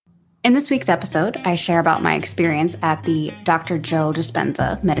In this week's episode, I share about my experience at the Dr. Joe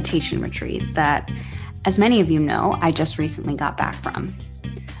Dispenza meditation retreat that, as many of you know, I just recently got back from.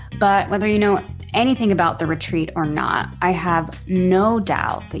 But whether you know anything about the retreat or not, I have no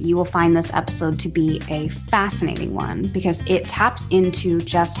doubt that you will find this episode to be a fascinating one because it taps into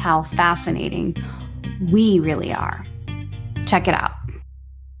just how fascinating we really are. Check it out.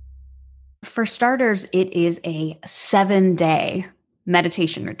 For starters, it is a 7-day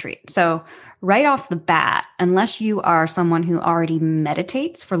meditation retreat. So right off the bat, unless you are someone who already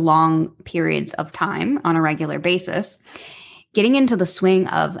meditates for long periods of time on a regular basis, getting into the swing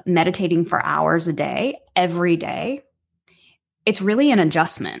of meditating for hours a day, every day, it's really an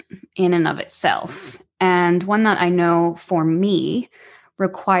adjustment in and of itself. And one that I know for me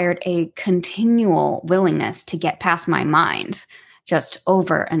required a continual willingness to get past my mind just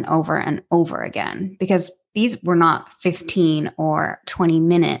over and over and over again, because these were not 15 or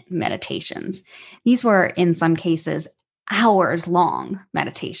 20-minute meditations. These were, in some cases, hours long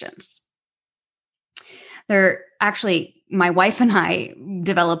meditations. My wife and I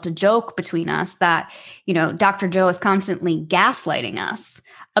developed a joke between us that, Dr. Joe is constantly gaslighting us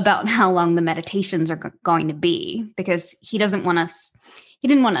about how long the meditations are going to be because he didn't want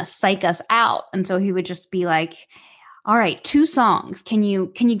to psych us out. And so he would just be like, all right, 2 songs. Can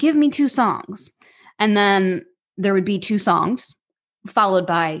you give me 2 songs? And then there would be 2 songs followed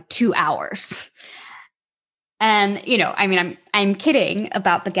by 2 hours. And, I'm kidding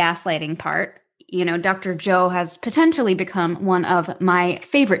about the gaslighting part. Dr. Joe has potentially become one of my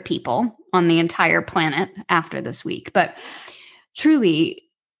favorite people on the entire planet after this week. But truly,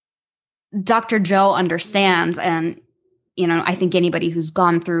 Dr. Joe understands, and, I think anybody who's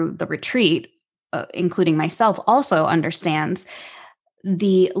gone through the retreat, including myself, also understands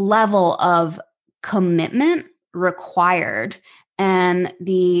the level of commitment required and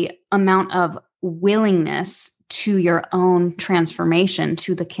the amount of willingness to your own transformation,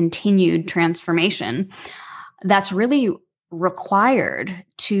 to the continued transformation that's really required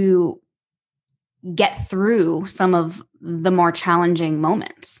to get through some of the more challenging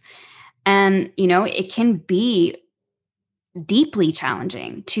moments. And, it can be deeply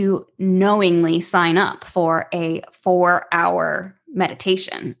challenging to knowingly sign up for a 4-hour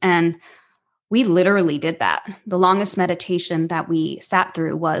meditation. And we literally did that. The longest meditation that we sat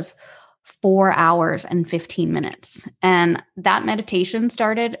through was 4 hours and 15 minutes. And that meditation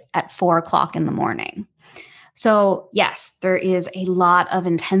started at 4 o'clock in the morning. So yes, there is a lot of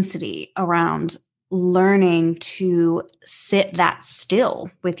intensity around learning to sit that still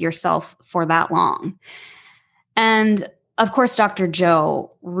with yourself for that long. And of course, Dr. Joe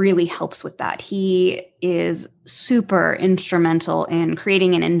really helps with that. He is super instrumental in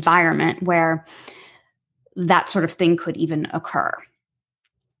creating an environment where that sort of thing could even occur.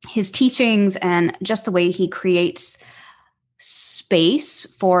 His teachings and just the way he creates space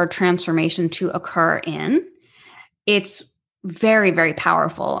for transformation to occur in, it's very, very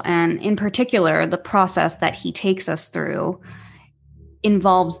powerful. And in particular, the process that he takes us through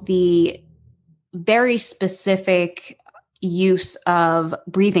involves the very specific use of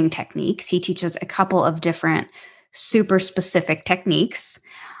breathing techniques. He teaches a couple of different super specific techniques,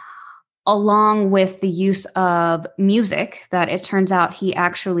 along with the use of music that it turns out he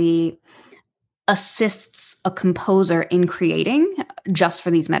actually assists a composer in creating just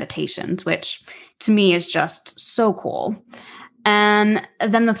for these meditations, which to me is just so cool. And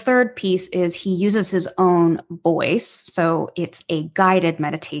then the third piece is he uses his own voice. So it's a guided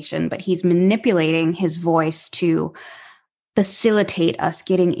meditation, but he's manipulating his voice to facilitate us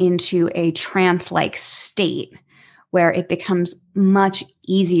getting into a trance-like state where it becomes much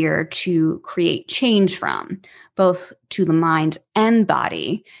easier to create change from, both to the mind and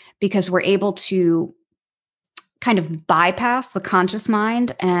body, because we're able to kind of bypass the conscious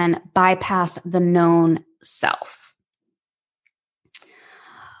mind and bypass the known self.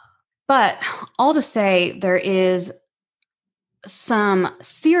 But all to say, there is some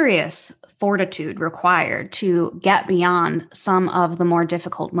serious fortitude required to get beyond some of the more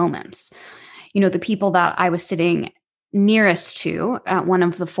difficult moments. The people that I was sitting nearest to at one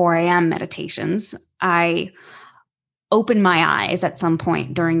of the 4 a.m. meditations, I opened my eyes at some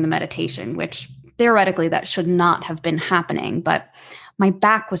point during the meditation, which theoretically that should not have been happening, but my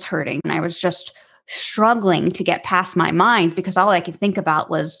back was hurting and I was just struggling to get past my mind because all I could think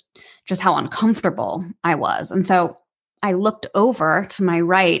about was just how uncomfortable I was. And so I looked over to my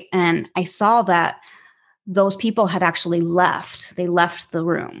right and I saw that those people had actually left. They left the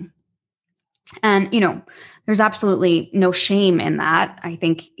room. And, there's absolutely no shame in that. I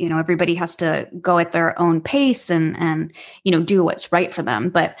think, everybody has to go at their own pace and do what's right for them.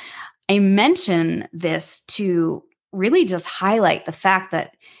 But I mention this to really just highlight the fact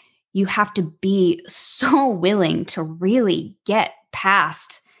that you have to be so willing to really get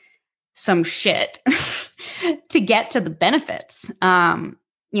past some shit to get to the benefits,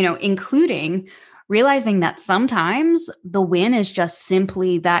 including realizing that sometimes the win is just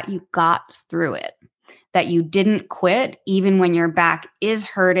simply that you got through it, that you didn't quit, even when your back is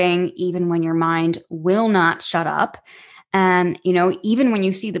hurting, even when your mind will not shut up. And, even when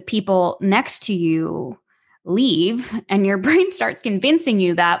you see the people next to you leave and your brain starts convincing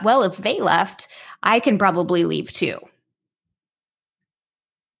you that, well, if they left, I can probably leave too.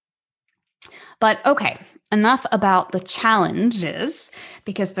 But okay, enough about the challenges,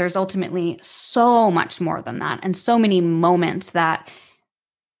 because there's ultimately so much more than that and so many moments that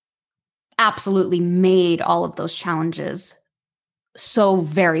absolutely made all of those challenges so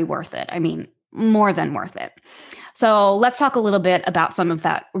very worth it. I mean, more than worth it. So let's talk a little bit about some of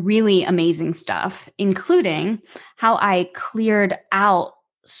that really amazing stuff, including how I cleared out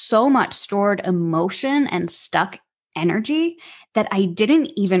so much stored emotion and stuck energy that I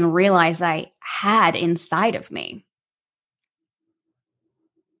didn't even realize I had inside of me.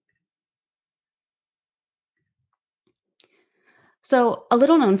 So, a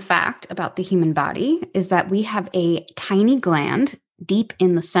little known fact about the human body is that we have a tiny gland deep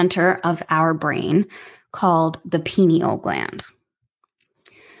in the center of our brain called the pineal gland.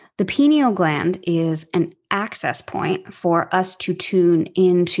 The pineal gland is an access point for us to tune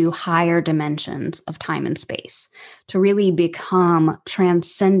into higher dimensions of time and space, to really become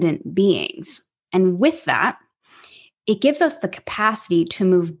transcendent beings. And with that, it gives us the capacity to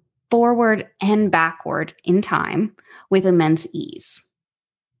move forward and backward in time with immense ease.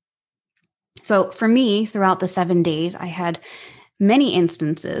 So for me, throughout the 7 days, I had many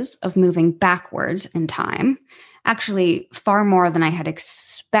instances of moving backwards in time, actually far more than I had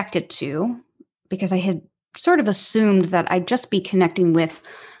expected to, because I had sort of assumed that I'd just be connecting with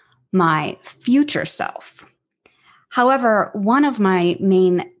my future self. However, one of my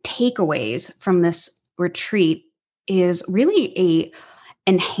main takeaways from this retreat is really a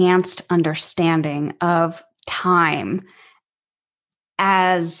enhanced understanding of time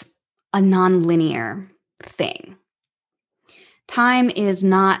as a nonlinear thing. Time is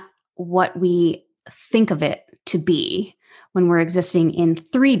not what we think of it to be when we're existing in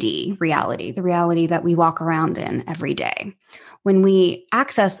 3D reality, the reality that we walk around in every day. When we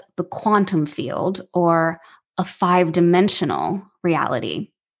access the quantum field or a 5-dimensional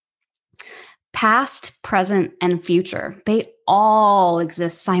reality, past, present, and future, they all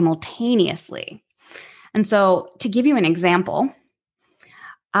exist simultaneously. And so, to give you an example,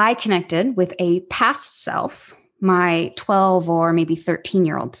 I connected with a past self, my 12 or maybe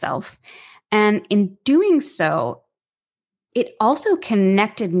 13-year-old self. And in doing so, it also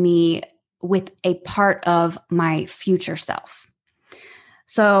connected me with a part of my future self.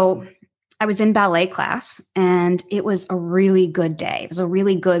 So I was in ballet class and it was a really good day. It was a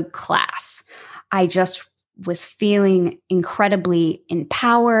really good class. I just was feeling incredibly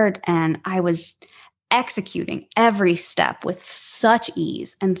empowered and I was executing every step with such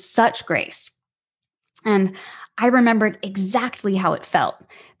ease and such grace. And I remembered exactly how it felt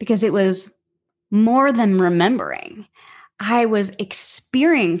because it was more than remembering. I was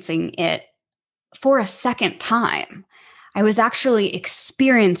experiencing it for a second time. I was actually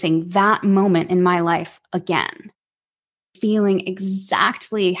experiencing that moment in my life again, feeling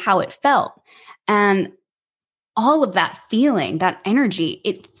exactly how it felt. And all of that feeling, that energy,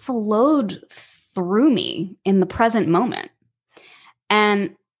 it flowed through me in the present moment.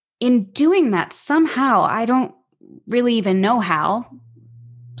 And in doing that, somehow, I don't really even know how,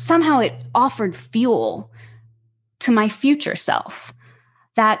 somehow it offered fuel to my future self,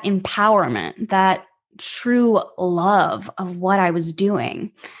 that empowerment, that true love of what I was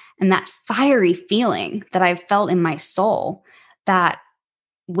doing, and that fiery feeling that I felt in my soul that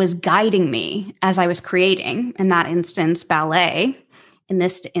was guiding me as I was creating, in that instance, ballet, in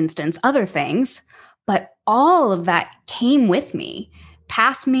this instance, other things. But all of that came with me,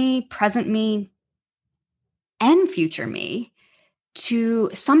 past me, present me, and future me, to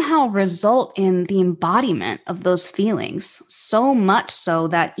somehow result in the embodiment of those feelings, so much so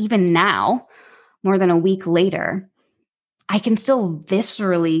that even now, more than a week later, I can still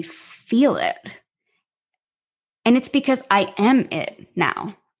viscerally feel it. And it's because I am it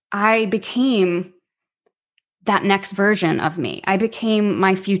now. I became that next version of me. I became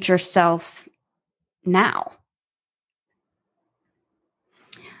my future self now.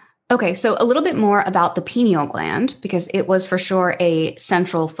 Okay, so a little bit more about the pineal gland, because it was for sure a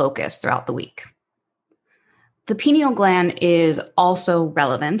central focus throughout the week. The pineal gland is also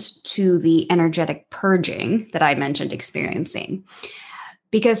relevant to the energetic purging that I mentioned experiencing,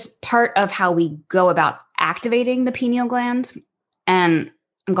 because part of how we go about activating the pineal gland, and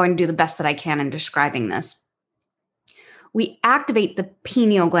I'm going to do the best that I can in describing this, we activate the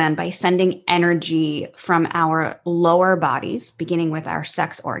pineal gland by sending energy from our lower bodies, beginning with our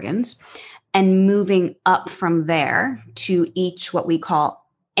sex organs, and moving up from there to each what we call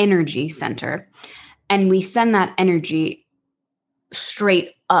energy center. And we send that energy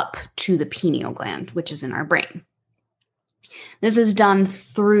straight up to the pineal gland, which is in our brain. This is done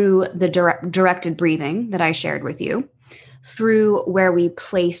through the directed breathing that I shared with you, through where we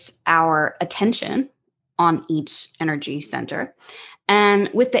place our attention on each energy center,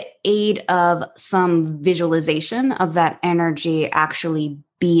 and with the aid of some visualization of that energy actually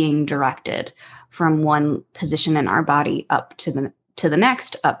being directed from one position in our body up to the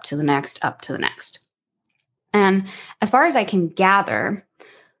next, up to the next, up to the next. And as far as I can gather,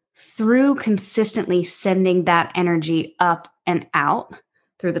 through consistently sending that energy up and out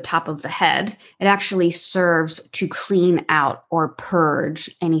through the top of the head, it actually serves to clean out or purge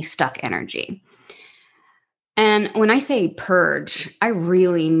any stuck energy. And when I say purge, I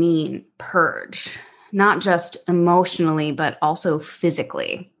really mean purge, not just emotionally, but also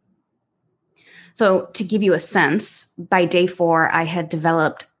physically. So to give you a sense, by day 4, I had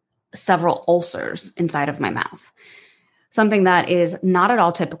developed several ulcers inside of my mouth, something that is not at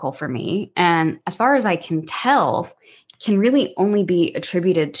all typical for me. And as far as I can tell, can really only be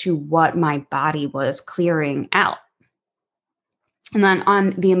attributed to what my body was clearing out. And then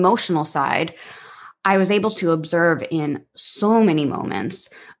on the emotional side, I was able to observe in so many moments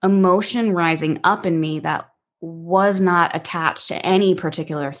emotion rising up in me that was not attached to any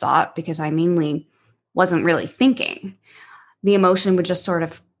particular thought, because I mainly wasn't really thinking. The emotion would just sort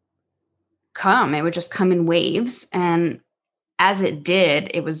of come. It would just come in waves. And as it did,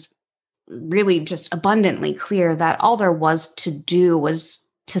 it was really just abundantly clear that all there was to do was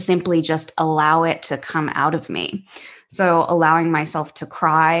to simply just allow it to come out of me. So allowing myself to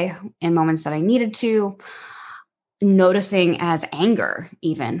cry in moments that I needed to, noticing as anger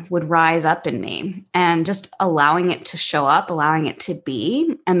even would rise up in me, and just allowing it to show up, allowing it to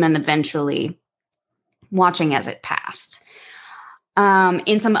be, and then eventually watching as it passed.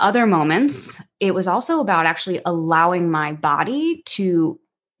 In some other moments, it was also about actually allowing my body to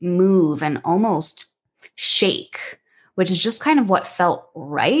move and almost shake, which is just kind of what felt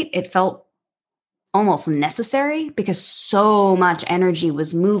right. It felt almost necessary because so much energy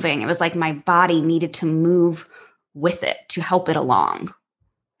was moving. It was like my body needed to move with it to help it along.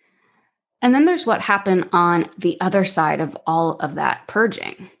 And then there's what happened on the other side of all of that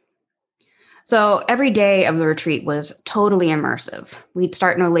purging. So every day of the retreat was totally immersive. We'd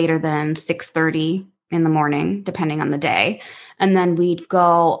start no later than 6:30 in the morning, depending on the day. And then we'd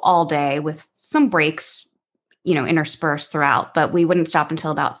go all day with some breaks, interspersed throughout, but we wouldn't stop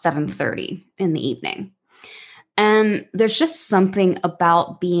until about 7:30 in the evening. And there's just something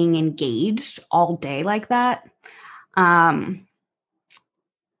about being engaged all day like that.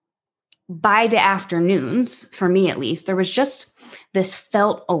 By the afternoons, for me at least, there was just this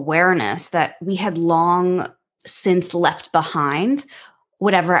felt awareness that we had long since left behind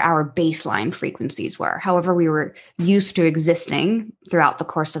whatever our baseline frequencies were, however we were used to existing throughout the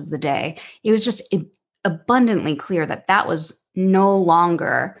course of the day. It was just abundantly clear that that was no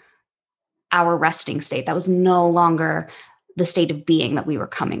longer our resting state. That was no longer the state of being that we were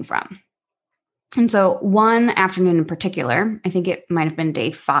coming from. And so one afternoon in particular, I think it might have been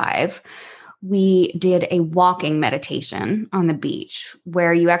day 5, we did a walking meditation on the beach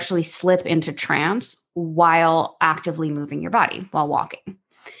where you actually slip into trance while actively moving your body while walking.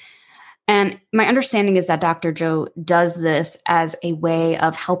 And my understanding is that Dr. Joe does this as a way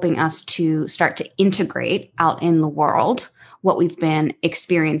of helping us to start to integrate out in the world what we've been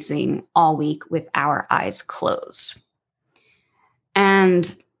experiencing all week with our eyes closed.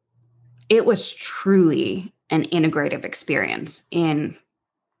 And it was truly an integrative experience in,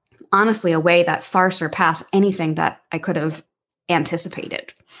 honestly, a way that far surpassed anything that I could have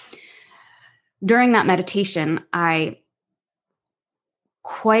anticipated. During that meditation, I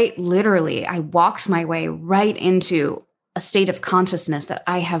quite literally, I walked my way right into a state of consciousness that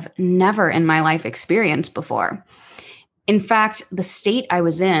I have never in my life experienced before. In fact, the state I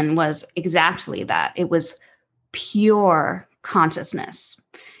was in was exactly that. It was pure consciousness.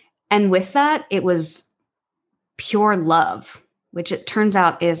 And with that, it was pure love, which it turns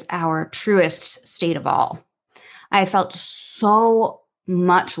out is our truest state of all. I felt so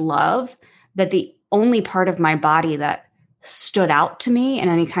much love that the only part of my body that stood out to me in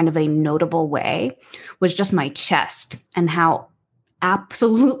any kind of a notable way was just my chest and how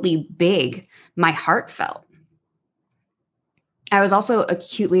absolutely big my heart felt. I was also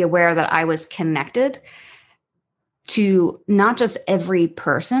acutely aware that I was connected to not just every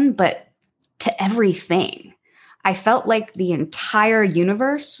person, but to everything. I felt like the entire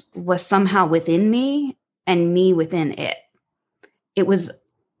universe was somehow within me and me within it. It was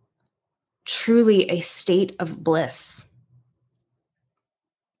truly a state of bliss.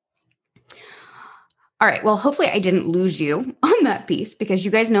 All right. Well, hopefully I didn't lose you on that piece, because you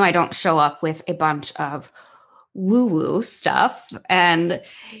guys know I don't show up with a bunch of woo-woo stuff. And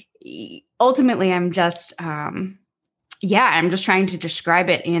ultimately, I'm just trying to describe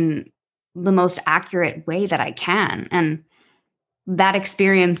it in the most accurate way that I can. And that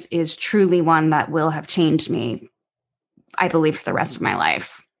experience is truly one that will have changed me, I believe, for the rest of my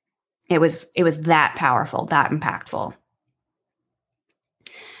life. It was that powerful, that impactful.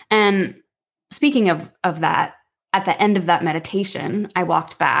 And speaking of that, at the end of that meditation, I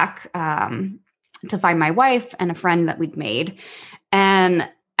walked back to find my wife and a friend that we'd made. And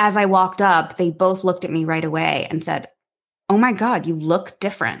as I walked up, they both looked at me right away and said, "Oh my God, you look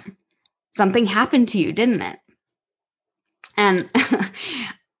different. Something happened to you, didn't it?" And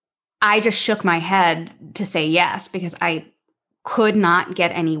I just shook my head to say yes, because I could not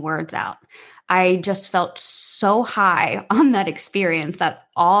get any words out. I just felt so high on that experience that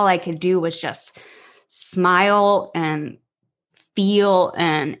all I could do was just smile and feel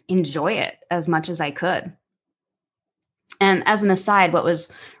and enjoy it as much as I could. And as an aside, what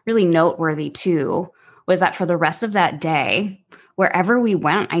was really noteworthy too was that for the rest of that day, wherever we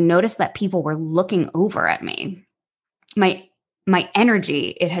went, I noticed that people were looking over at me. My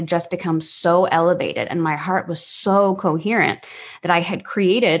energy, it had just become so elevated, and my heart was so coherent that I had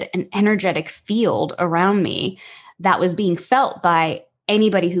created an energetic field around me that was being felt by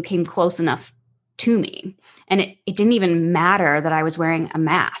anybody who came close enough to me. And it didn't even matter that I was wearing a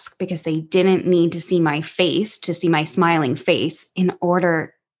mask, because they didn't need to see my face, to see my smiling face, in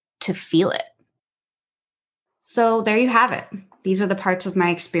order to feel it. So there you have it. These are the parts of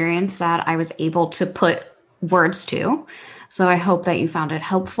my experience that I was able to put words to. So I hope that you found it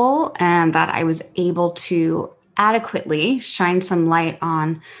helpful and that I was able to adequately shine some light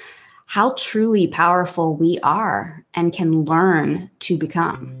on how truly powerful we are and can learn to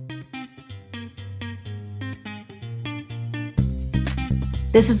become.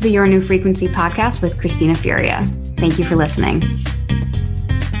 This is the Your New Frequency podcast with Christina Furia. Thank you for listening.